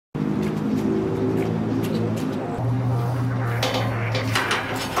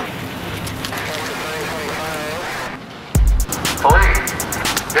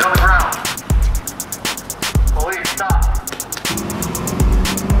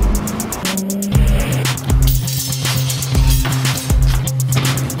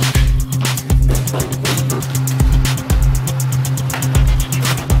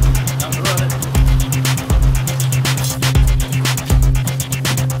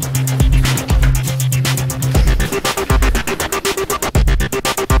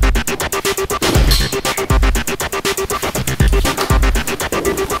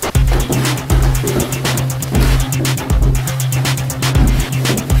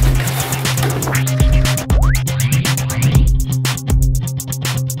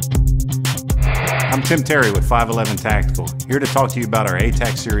Tim Terry with 511 Tactical, here to talk to you about our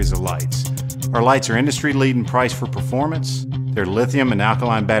ATAC series of lights. Our lights are industry-leading price for performance. They're lithium and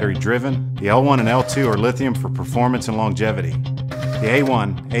alkaline battery driven. The L1 and L2 are lithium for performance and longevity. The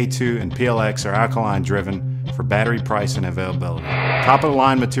A1, A2, and PLX are alkaline driven for battery price and availability. Top of the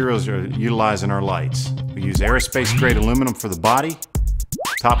line materials are utilized in our lights. We use aerospace grade aluminum for the body,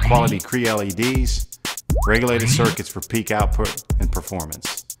 top quality Cree LEDs, regulated circuits for peak output and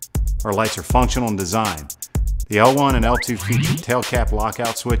performance. Our lights are functional in design. The L1 and L2 feature tail cap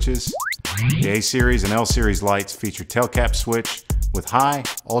lockout switches. The A-Series and L-Series lights feature tail cap switch with high,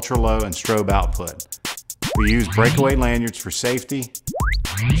 ultra-low, and strobe output. We use breakaway lanyards for safety,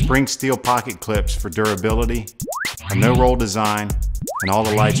 spring steel pocket clips for durability, a no-roll design, and all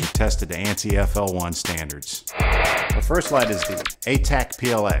the lights are tested to ANSI FL1 standards. Our first light is the ATAC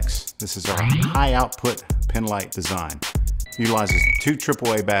PLX. This is our high-output pin light design. Utilizes 2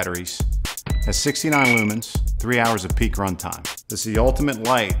 AAA batteries, has 69 lumens, 3 hours of peak runtime. This is the ultimate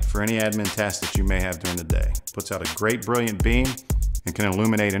light for any admin task that you may have during the day. Puts out a great brilliant beam and can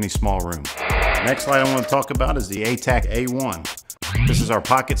illuminate any small room. Next light I want to talk about is the ATAC A1. This is our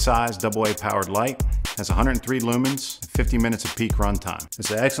pocket-sized AA powered light. Has 103 lumens and 50 minutes of peak runtime.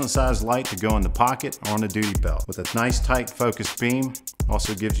 It's an excellent sized light to go in the pocket or on the duty belt. With a nice tight focused beam,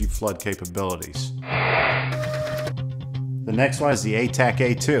 also gives you flood capabilities. The next light is the ATAC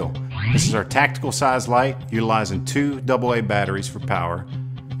A2. This is our tactical size light utilizing 2 AA batteries for power.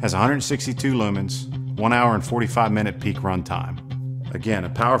 Has 162 lumens, 1 hour and 45 minute peak runtime. Again, a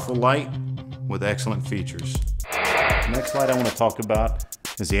powerful light with excellent features. The next light I want to talk about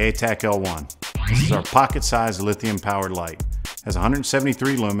is the ATAC L1. This is our pocket sized lithium powered light. Has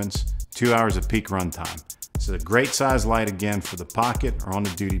 173 lumens, 2 hours of peak runtime. This is a great size light again for the pocket or on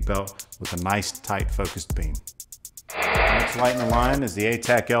the duty belt with a nice tight focused beam. Next light in the line is the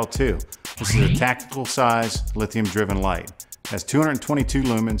ATAC L2. This is a tactical size lithium driven light. It has 222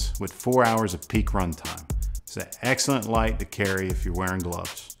 lumens with 4 hours of peak runtime. It's an excellent light to carry if you're wearing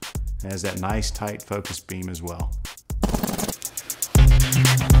gloves. It has that nice tight focused beam as well.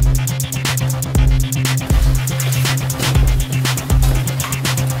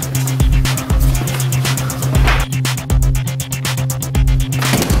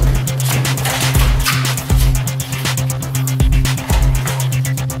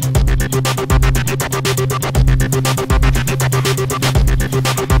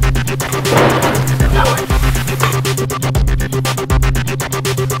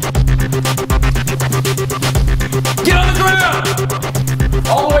 Get on the ground!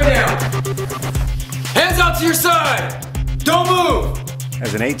 All the way down. Hands out to your side. Don't move.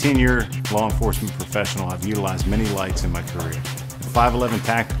 As an 18-year law enforcement professional, I've utilized many lights in my career. At 511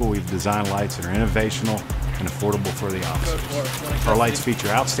 Tactical, we've designed lights that are innovational and affordable for the officers. Our lights feature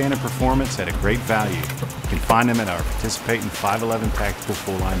outstanding performance at a great value. You can find them at our participating 511 Tactical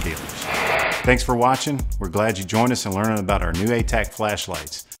full-line dealers. Thanks for watching. We're glad you joined us and learning about our new ATAC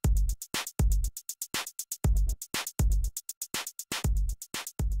flashlights.